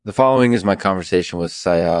The following is my conversation with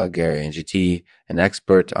Saagar Enjeti, an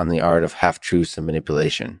expert on the art of half-truths and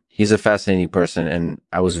manipulation. He's a fascinating person, and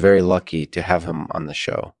I was very lucky to have him on the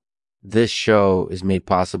show. This show is made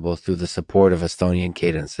possible through the support of Estonian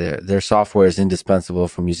Cadence. Their software is indispensable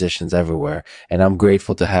for musicians everywhere, and I'm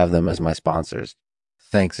grateful to have them as my sponsors.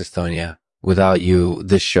 Thanks, Estonia. Without you,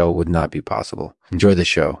 this show would not be possible. Enjoy the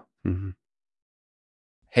show.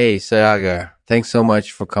 Hey, Saagar, thanks so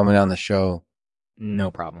much for coming on the show.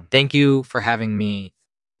 No problem. Thank you for having me.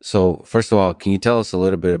 So, first of all, can you tell us a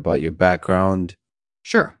little bit about your background?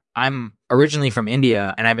 Sure. I'm originally from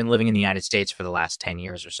India, and I've been living in the United States for the last 10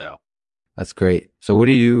 years or so. That's great. So, what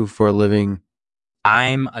do you do for a living?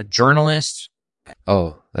 I'm a journalist.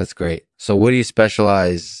 Oh, that's great. So, what do you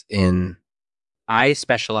specialize in? I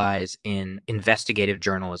specialize in investigative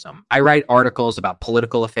journalism. I write articles about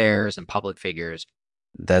political affairs and public figures.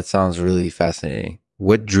 That sounds really fascinating.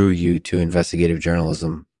 What drew you to investigative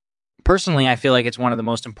journalism? Personally, I feel like it's one of the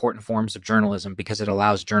most important forms of journalism because it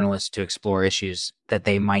allows journalists to explore issues that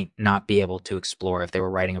they might not be able to explore if they were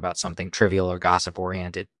writing about something trivial or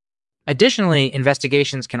gossip-oriented. Additionally,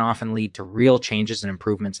 investigations can often lead to real changes and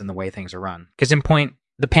improvements in the way things are run. Case in point,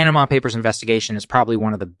 the Panama Papers investigation is probably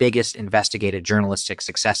one of the biggest investigative journalistic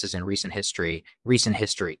successes in recent history.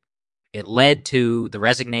 It led to the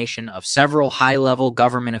resignation of several high-level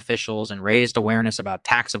government officials and raised awareness about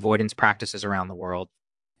tax avoidance practices around the world.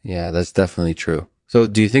 Yeah, that's definitely true. So,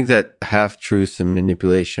 do you think that half-truths and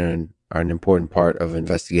manipulation are an important part of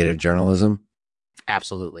investigative journalism?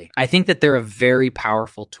 Absolutely. I think that they're a very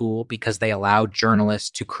powerful tool because they allow journalists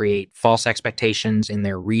to create false expectations in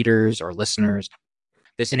their readers or listeners.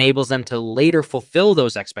 This enables them to later fulfill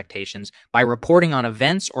those expectations by reporting on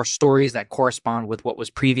events or stories that correspond with what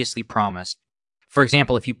was previously promised. For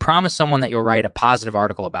example, if you promise someone that you'll write a positive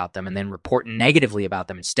article about them and then report negatively about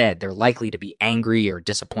them instead, they're likely to be angry or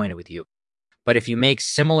disappointed with you. But if you make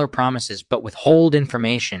similar promises but withhold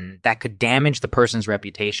information that could damage the person's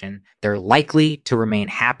reputation, they're likely to remain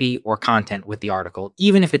happy or content with the article,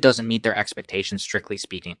 even if it doesn't meet their expectations, strictly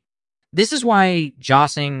speaking. This is why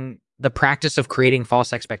Jossing, the practice of creating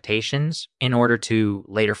false expectations in order to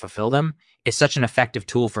later fulfill them, is such an effective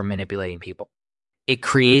tool for manipulating people. It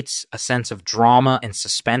creates a sense of drama and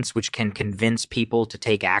suspense, which can convince people to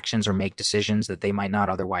take actions or make decisions that they might not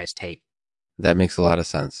otherwise take. That makes a lot of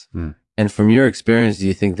sense. And from your experience, do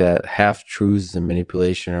you think that half-truths and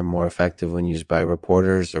manipulation are more effective when used by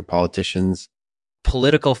reporters or politicians?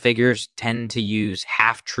 Political figures tend to use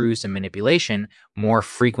half-truths and manipulation more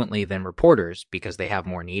frequently than reporters because they have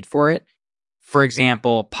more need for it. For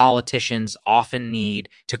example, politicians often need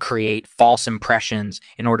to create false impressions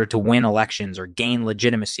in order to win elections or gain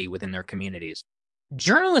legitimacy within their communities.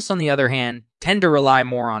 Journalists, on the other hand, tend to rely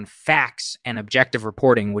more on facts and objective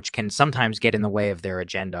reporting, which can sometimes get in the way of their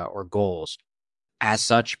agenda or goals. As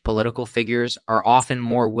such, political figures are often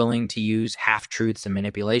more willing to use half-truths and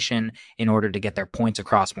manipulation in order to get their points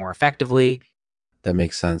across more effectively. That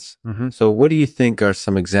makes sense. So, what do you think are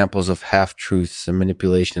some examples of half-truths and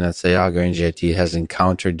manipulation that Saagar Enjeti has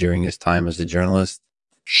encountered during his time as a journalist?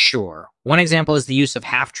 Sure. One example is the use of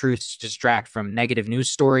half-truths to distract from negative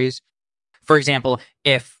news stories. For example,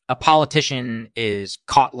 if a politician is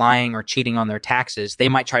caught lying or cheating on their taxes, they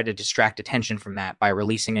might try to distract attention from that by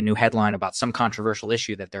releasing a new headline about some controversial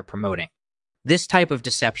issue that they're promoting. This type of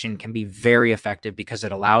deception can be very effective because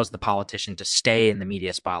it allows the politician to stay in the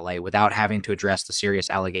media spotlight without having to address the serious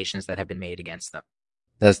allegations that have been made against them.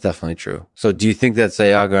 That's definitely true. So, do you think that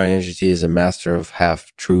Saagar Enjeti is a master of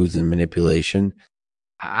half-truths and manipulation?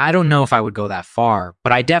 I don't know if I would go that far,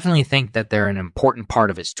 but I definitely think that they're an important part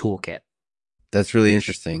of his toolkit. That's really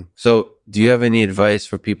interesting. So, do you have any advice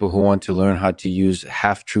for people who want to learn how to use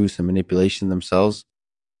half-truths and manipulation themselves?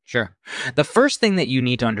 Sure. The first thing that you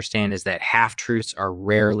need to understand is that half-truths are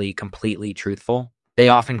rarely completely truthful. They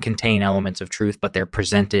often contain elements of truth, but they're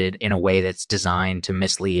presented in a way that's designed to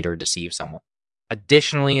mislead or deceive someone.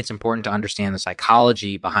 Additionally, it's important to understand the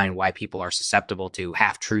psychology behind why people are susceptible to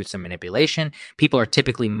half-truths and manipulation. People are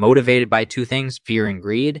typically motivated by two things, fear and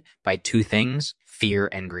greed, by two things, fear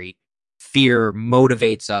and greed. Fear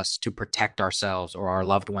motivates us to protect ourselves or our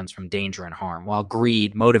loved ones from danger and harm, while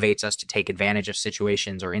greed motivates us to take advantage of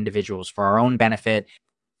situations or individuals for our own benefit.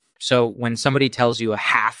 So when somebody tells you a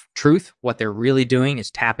half-truth, what they're really doing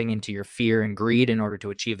is tapping into your fear and greed in order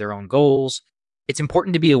to achieve their own goals. It's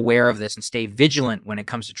important to be aware of this and stay vigilant when it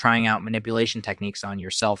comes to trying out manipulation techniques on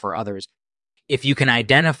yourself or others. If you can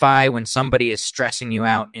identify when somebody is stressing you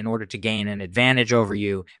out in order to gain an advantage over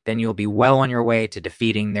you, then you'll be well on your way to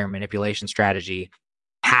defeating their manipulation strategy,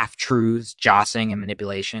 half-truths, jossing, and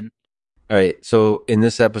manipulation. All right. So in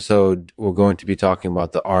this episode, we're going to be talking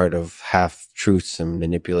about the art of half truths and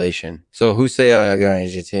manipulation. So who say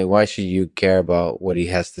why should you care about what he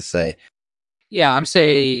has to say? Yeah, I'm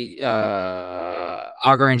say Saagar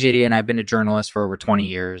Enjeti, and I've been a journalist for over 20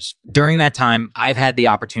 years. During that time, I've had the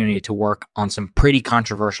opportunity to work on some pretty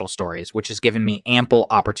controversial stories, which has given me ample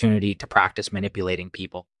opportunity to practice manipulating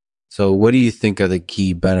people. So what do you think are the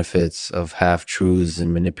key benefits of half truths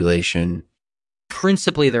and manipulation?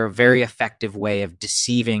 Principally, they're a very effective way of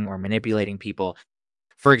deceiving or manipulating people.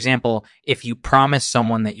 For example, if you promise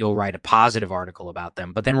someone that you'll write a positive article about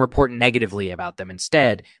them, but then report negatively about them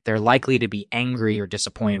instead, they're likely to be angry or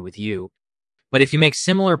disappointed with you. But if you make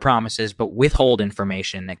similar promises but withhold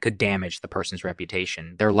information that could damage the person's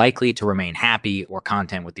reputation, they're likely to remain happy or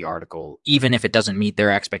content with the article, even if it doesn't meet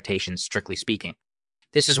their expectations, strictly speaking.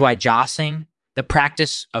 This is why Jossing, the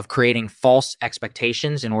practice of creating false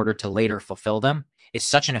expectations in order to later fulfill them, is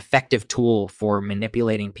such an effective tool for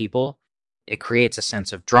manipulating people. It creates a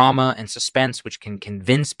sense of drama and suspense, which can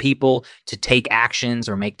convince people to take actions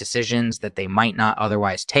or make decisions that they might not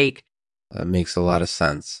otherwise take. That makes a lot of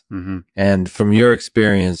sense. And from your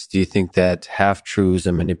experience, do you think that half truths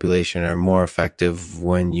and manipulation are more effective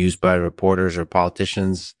when used by reporters or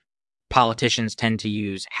politicians? Politicians tend to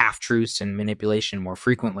use half-truths and manipulation more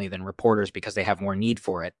frequently than reporters because they have more need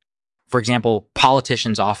for it. For example,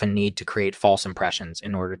 politicians often need to create false impressions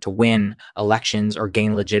in order to win elections or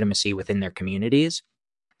gain legitimacy within their communities.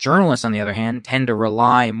 Journalists, on the other hand, tend to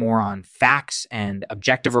rely more on facts and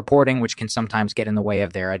objective reporting, which can sometimes get in the way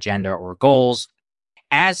of their agenda or goals.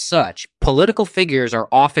 As such, political figures are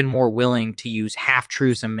often more willing to use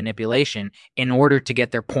half-truths and manipulation in order to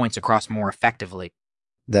get their points across more effectively.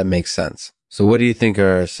 That makes sense. So what do you think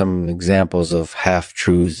are some examples of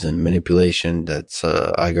half-truths and manipulation that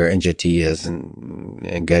Saagar Enjeti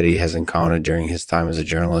and Getty has encountered during his time as a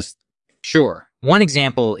journalist? Sure. One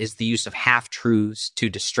example is the use of half-truths to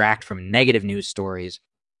distract from negative news stories.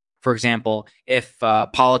 For example, if a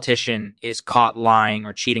politician is caught lying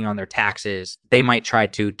or cheating on their taxes, they might try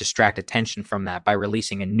to distract attention from that by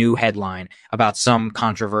releasing a new headline about some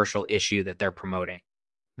controversial issue that they're promoting.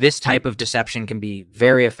 This type of deception can be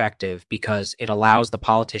very effective because it allows the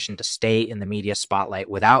politician to stay in the media spotlight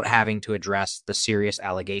without having to address the serious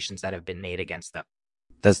allegations that have been made against them.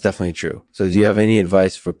 That's definitely true. So do you have any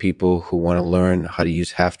advice for people who want to learn how to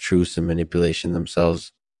use half-truths and manipulation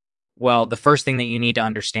themselves? Well, the first thing that you need to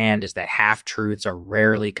understand is that half-truths are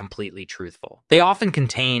rarely completely truthful. They often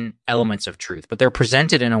contain elements of truth, but they're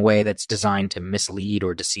presented in a way that's designed to mislead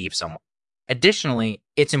or deceive someone. Additionally,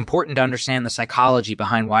 it's important to understand the psychology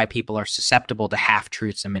behind why people are susceptible to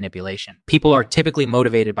half-truths and manipulation. People are typically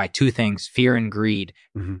motivated by two things, fear and greed.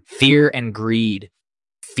 Fear and greed.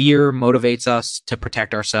 Fear motivates us to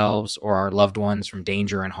protect ourselves or our loved ones from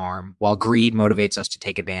danger and harm, while greed motivates us to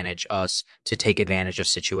take advantage of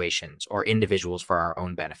situations or individuals for our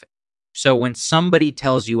own benefit. So when somebody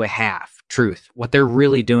tells you a half-truth, what they're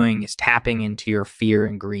really doing is tapping into your fear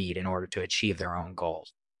and greed in order to achieve their own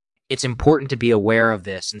goals. It's important to be aware of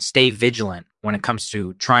this and stay vigilant when it comes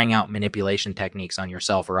to trying out manipulation techniques on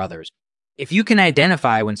yourself or others. If you can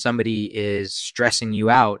identify when somebody is stressing you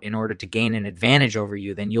out in order to gain an advantage over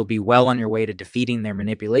you, then you'll be well on your way to defeating their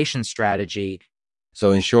manipulation strategy.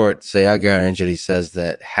 So in short, Saagar Enjeti says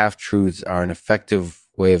that half-truths are an effective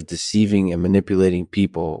way of deceiving and manipulating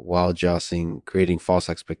people, while Jossing, creating false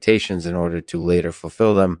expectations in order to later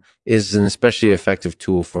fulfill them, is an especially effective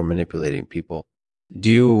tool for manipulating people. Do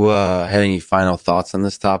you have any final thoughts on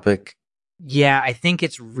this topic? Yeah, I think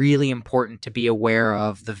it's really important to be aware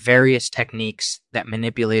of the various techniques that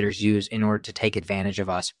manipulators use in order to take advantage of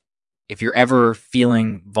us. If you're ever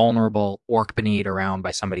feeling vulnerable or accompanied around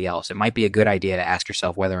by somebody else, it might be a good idea to ask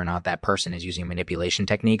yourself whether or not that person is using manipulation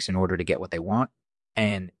techniques in order to get what they want.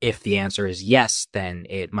 And if the answer is yes, then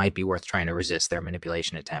it might be worth trying to resist their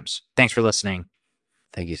manipulation attempts. Thanks for listening.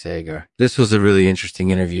 Thank you, Saagar. This was a really interesting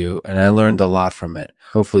interview, and I learned a lot from it.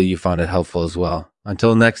 Hopefully you found it helpful as well.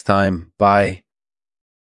 Until next time, bye.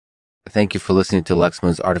 Thank you for listening to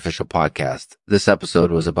Lexman's Artificial Podcast. This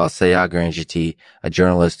episode was about Saagar Enjeti, a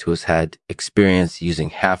journalist who has had experience using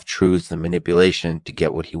half-truths and manipulation to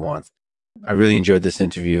get what he wants. I really enjoyed this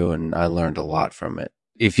interview, and I learned a lot from it.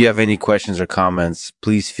 If you have any questions or comments,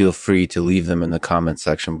 please feel free to leave them in the comment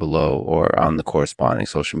section below or on the corresponding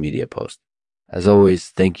social media post. As always,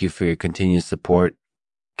 thank you for your continued support.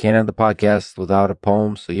 Can't have the podcast without a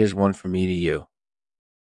poem, so here's one from me to you.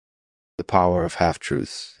 The power of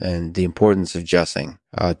half-truths and the importance of Jossing,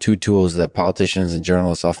 two tools that politicians and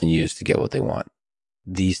journalists often use to get what they want.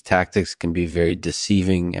 These tactics can be very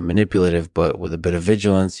deceiving and manipulative, but with a bit of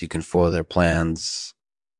vigilance, you can foil their plans.